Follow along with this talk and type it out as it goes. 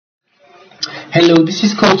Hello, this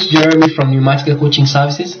is Coach Jeremy from Pneumatical Coaching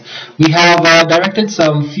Services. We have directed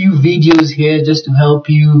some few videos here just to help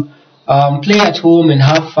you play at home and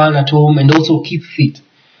have fun at home and also keep fit.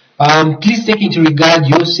 Please take into regard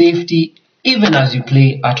your safety even as you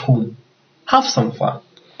play at home. Have some fun.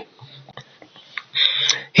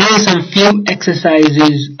 Here are some few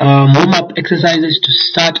exercises, warm-up exercises to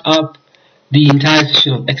start up the entire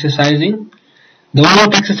session of exercising. The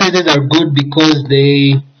warm-up exercises are good because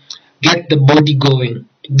they get the body going.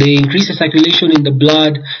 They increase the circulation in the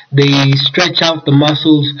blood, they stretch out the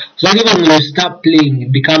muscles, so that even when you start playing,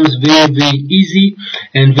 it becomes very, very easy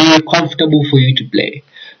and very comfortable for you to play.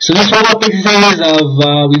 So these warm-up exercises,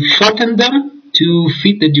 we've shortened them to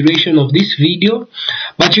fit the duration of this video,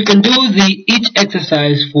 but you can do each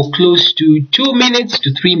exercise for close to 2 minutes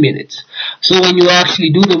to 3 minutes. So when you actually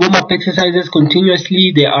do the warm-up exercises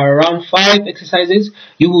continuously, there are around 5 exercises.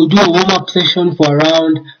 You will do a warm-up session for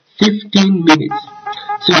around 15 minutes.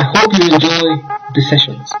 So I hope you enjoy the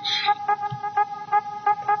sessions.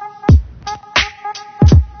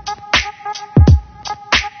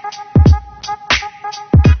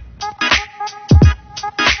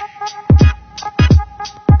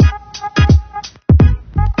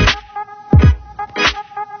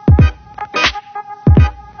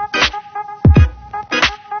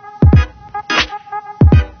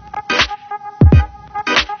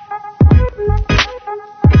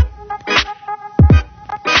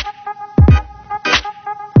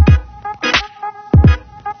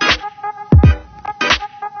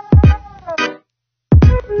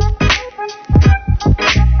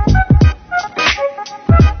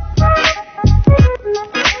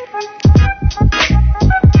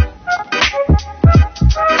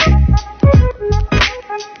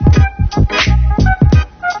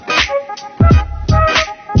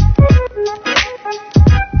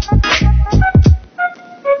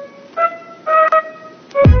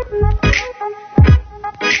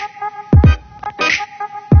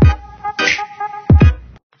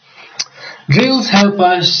 Drills help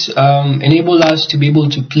us, enable us to be able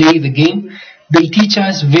to play the game. They teach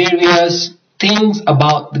us various things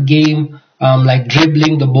about the game, like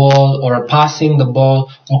dribbling the ball or passing the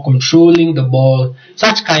ball or controlling the ball,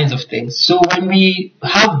 such kinds of things. So when we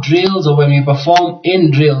have drills or when we perform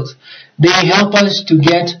in drills, they help us to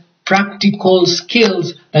get practical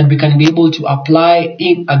skills that we can be able to apply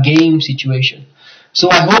in a game situation.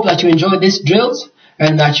 So I hope that you enjoy these drills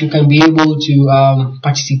and that you can be able to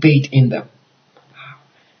participate in them.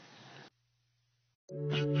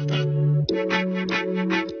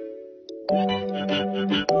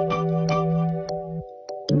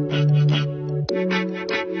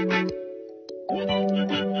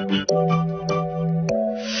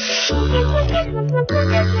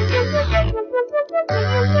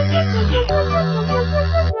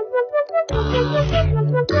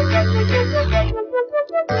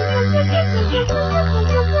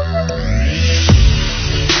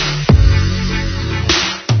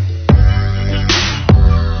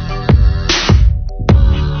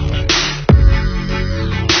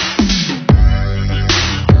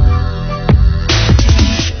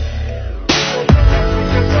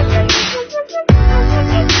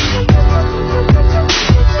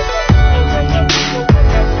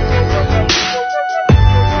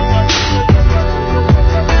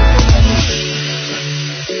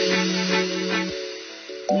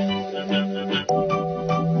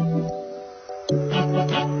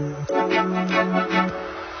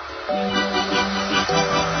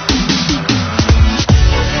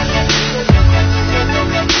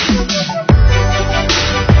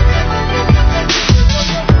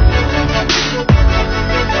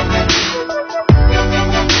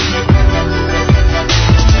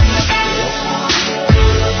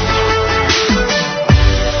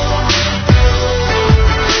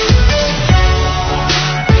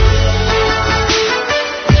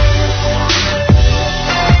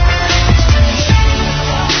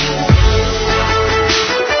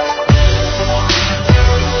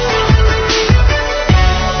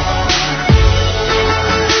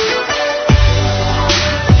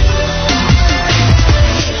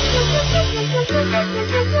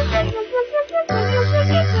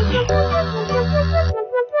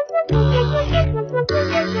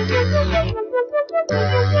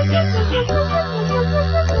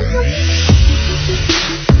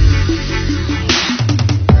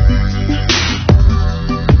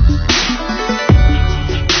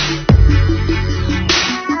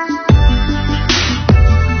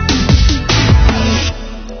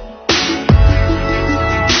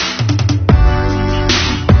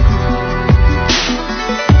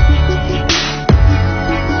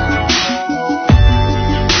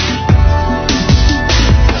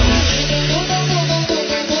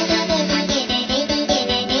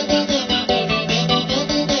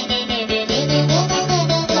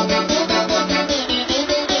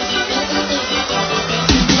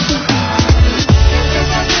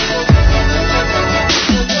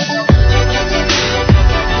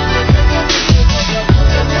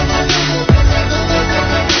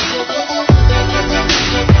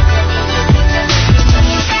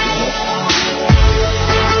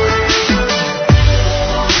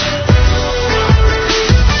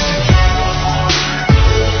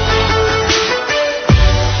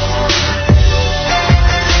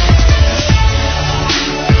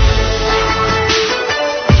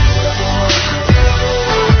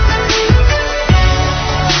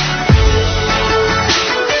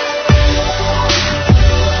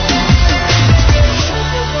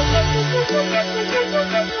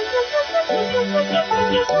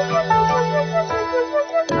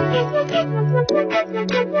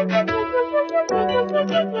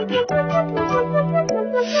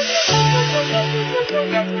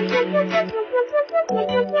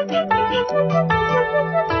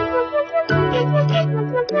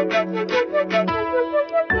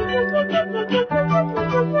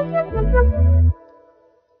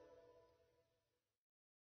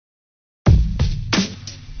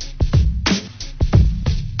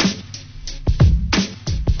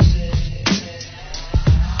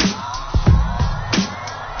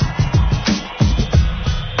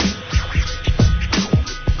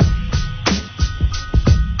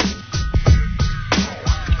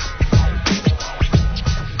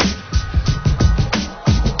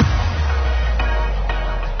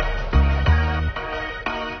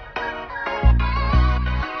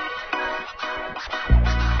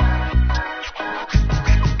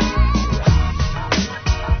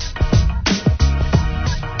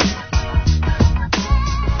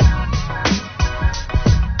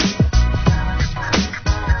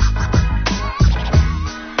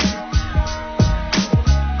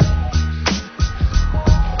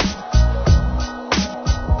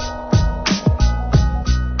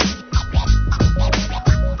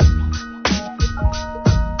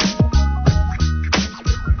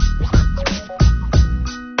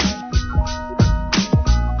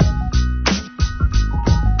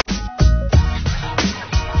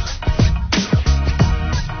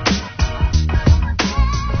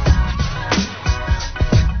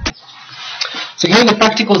 So here in the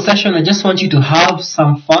practical session, I just want you to have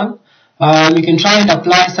some fun. You can try and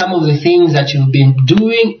apply some of the things that you've been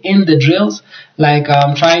doing in the drills, like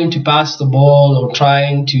trying to pass the ball or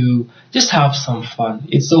trying to just have some fun.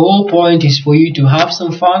 It's the whole point is for you to have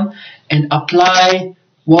some fun and apply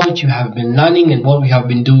what you have been learning and what we have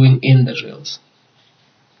been doing in the drills.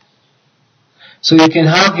 So you can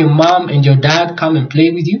have your mom and your dad come and play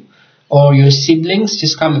with you, or your siblings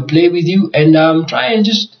just come and play with you, and try and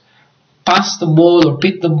just pass the ball or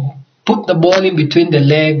put the ball in between the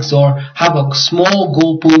legs, or have a small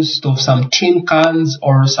goalpost of some tin cans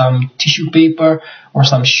or some tissue paper or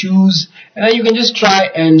some shoes, and then you can just try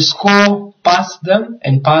and score past them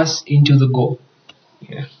and pass into the goal.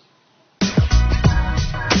 Yeah.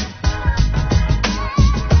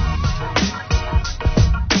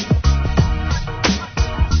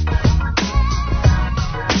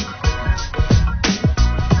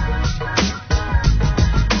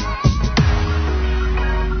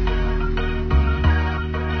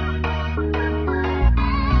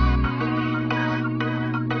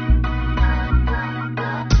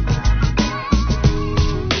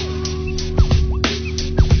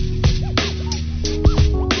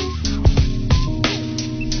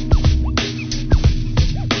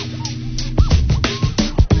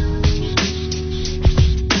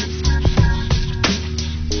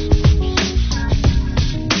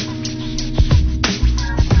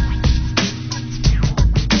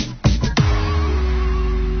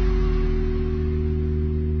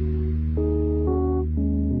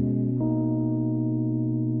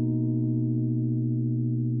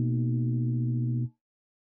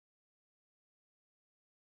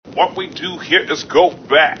 What we do here is go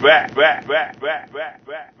back.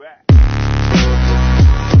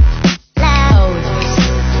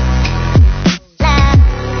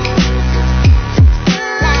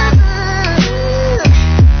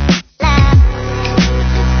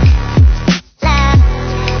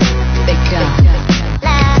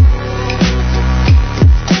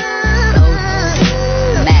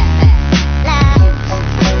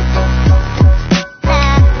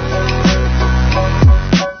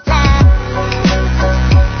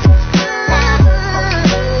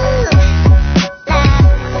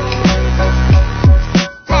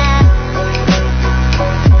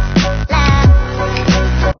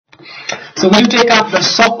 So we'll take up the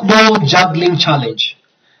softball juggling challenge,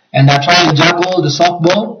 and I try and juggle the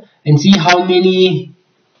softball and see how many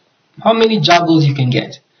juggles you can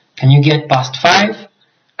get. Can you get past 5?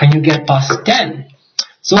 Can you get past 10?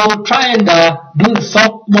 So try and do the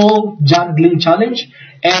softball juggling challenge,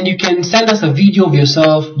 and you can send us a video of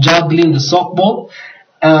yourself juggling the softball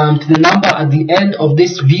to the number at the end of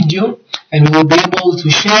this video, and we will be able to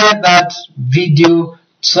share that video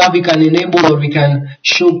so that we can enable, or we can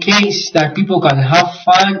showcase that people can have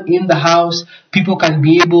fun in the house, people can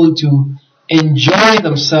be able to enjoy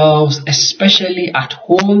themselves, especially at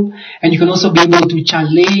home, and you can also be able to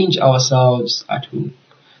challenge ourselves at home.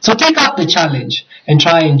 So take up the challenge and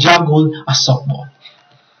try and juggle a softball.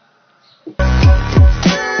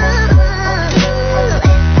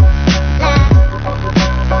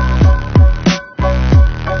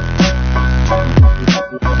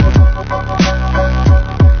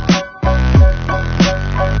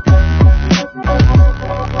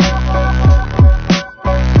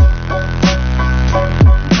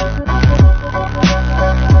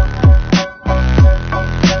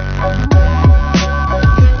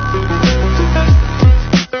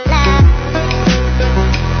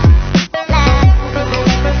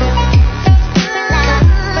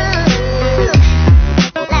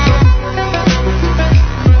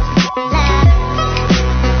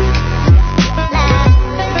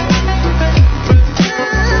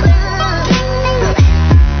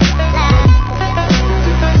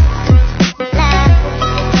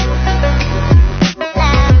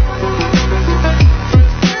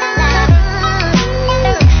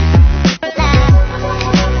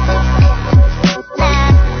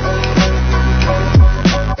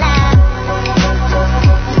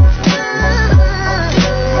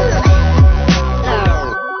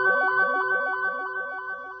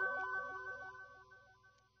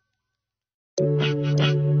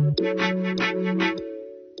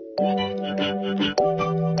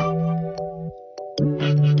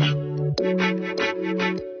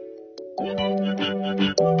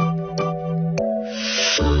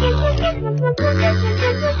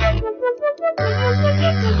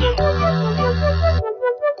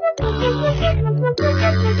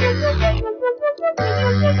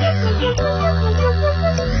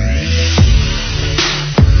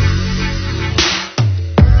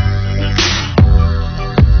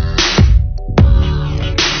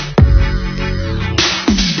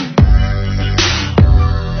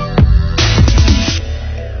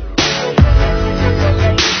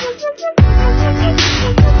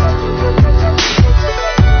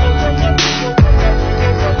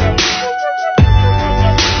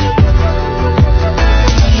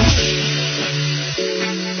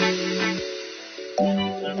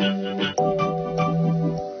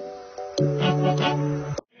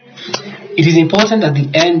 It is important at the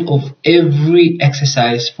end of every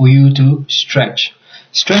exercise for you to stretch.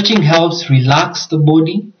 Stretching helps relax the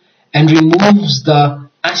body and removes the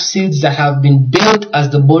acids that have been built as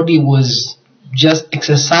the body was just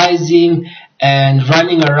exercising and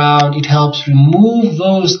running around. It helps remove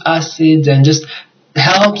those acids and just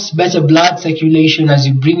helps better blood circulation as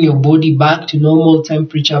you bring your body back to normal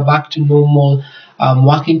temperature, back to normal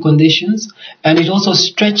working conditions. And it also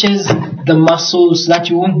stretches the muscles so that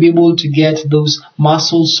you won't be able to get those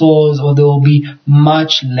muscle sores, or there will be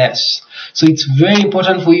much less. So it's very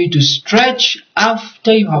important for you to stretch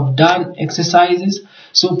after you have done exercises.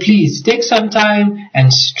 So please take some time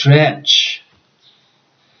and stretch.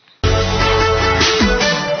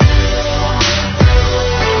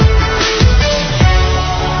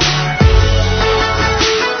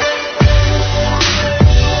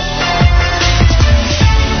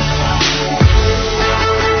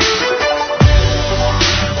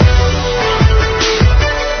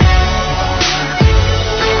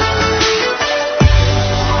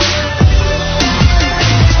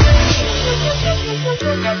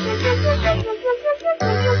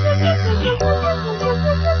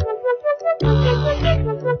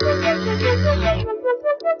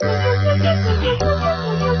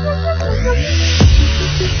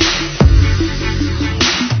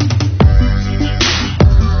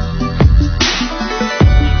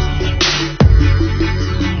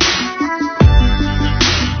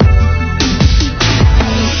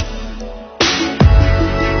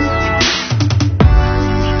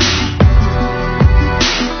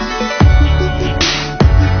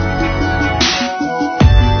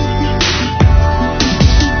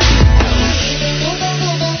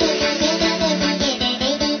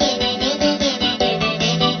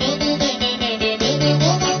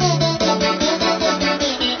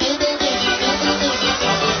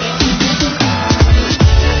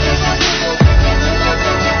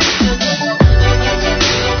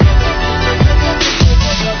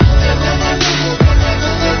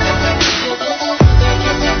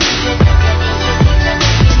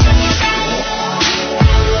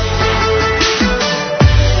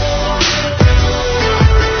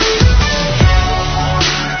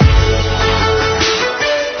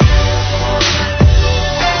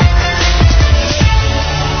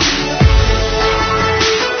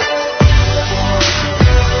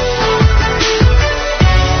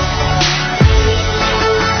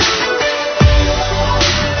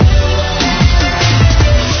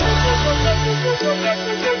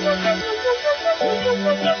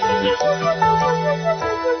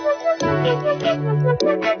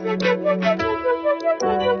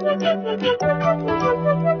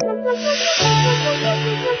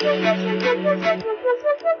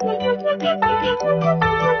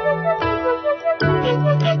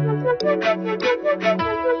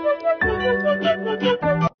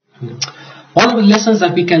 One of the lessons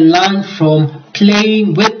that we can learn from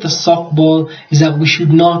playing with the softball is that we should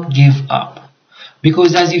not give up.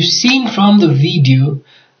 Because as you've seen from the video,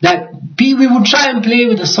 that we would try and play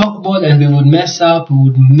with the softball and we would mess up, we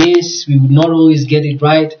would miss, we would not always get it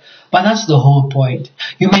right. But that's the whole point.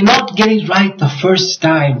 You may not get it right the first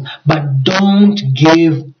time, but don't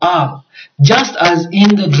give up. Just as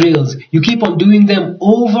in the drills, you keep on doing them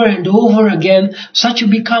over and over again so that you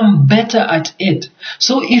become better at it.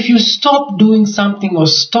 So if you stop doing something or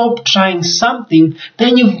stop trying something,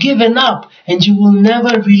 then you've given up and you will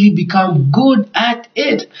never really become good at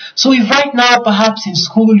it. So if right now perhaps in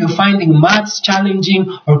school you're finding maths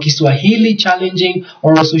challenging or Kiswahili challenging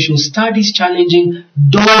or social studies challenging,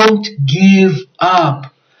 don't give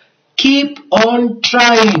up. Keep on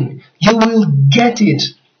trying. You will get it.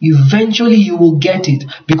 Eventually you will get it,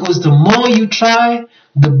 because the more you try,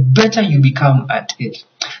 the better you become at it.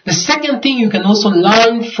 The second thing you can also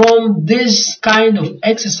learn from this kind of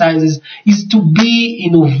exercises is to be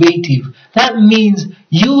innovative. That means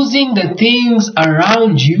using the things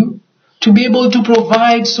around you to be able to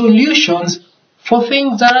provide solutions for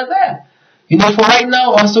things that are there. For right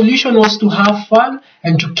now, our solution was to have fun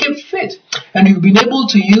and to keep fit. And we've been able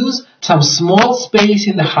to use some small space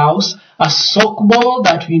in the house, a sock ball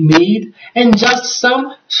that we made, and just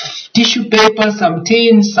some tissue paper, some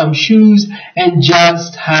tins, some shoes, and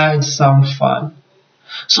just had some fun.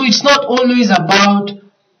 So it's not always about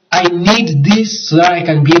I need this so that I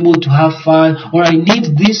can be able to have fun, or I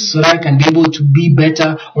need this so that I can be able to be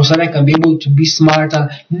better, or so that I can be able to be smarter.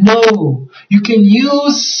 No, you can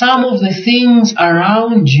use some of the things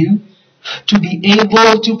around you to be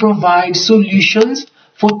able to provide solutions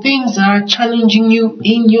for things that are challenging you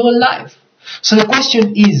in your life. So the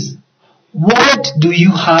question is, what do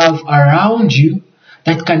you have around you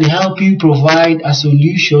that can help you provide a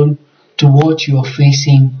solution to what you are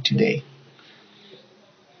facing today?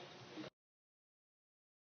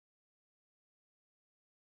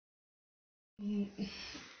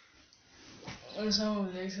 Some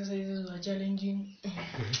of the exercises were challenging,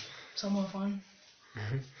 some were fun,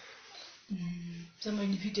 some I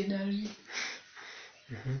defeated early,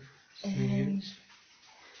 and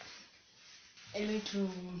I like to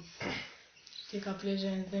take a pleasure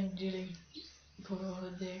and thank Dylan for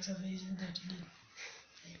the exercises that he did.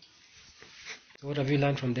 So what have you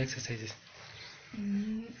learned from the exercises?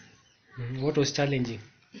 What was challenging?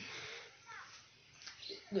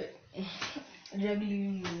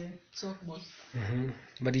 Juggling the softball.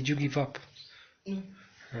 But did you give up? No.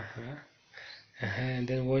 And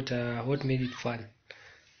then what made it fun?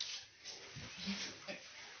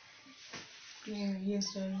 Playing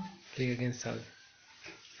against Playing against South.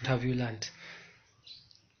 What have you learned?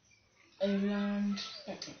 I learned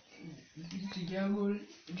to juggle,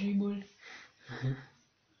 dribble,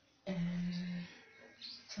 and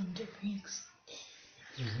some techniques.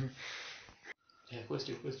 Yeah,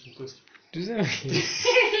 question.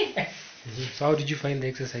 So how did you find the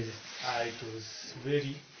exercises? It was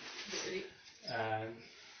very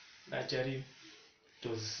naturally. It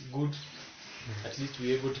was good. At least we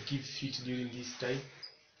were able to keep fit during this time,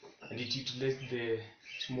 and it utilized the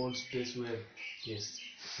small space well. Yes.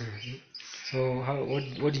 So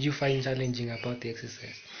what did you find challenging about the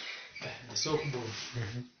exercise? The softball.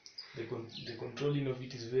 The controlling of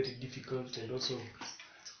it is very difficult, and also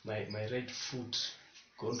my right foot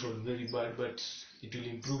control very bad, but it will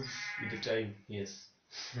improve with the time. Yes.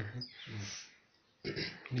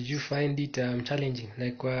 Did you find it challenging?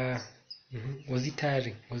 Like was it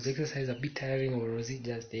tiring? Was the exercise a bit tiring, or was it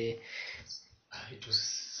just It was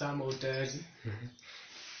somehow tiring,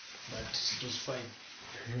 but it was fine.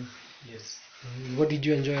 Yes. What did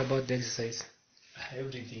you enjoy about the exercise?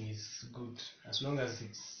 Everything is good as long as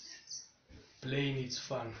it's playing. It's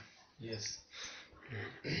fun. Yes.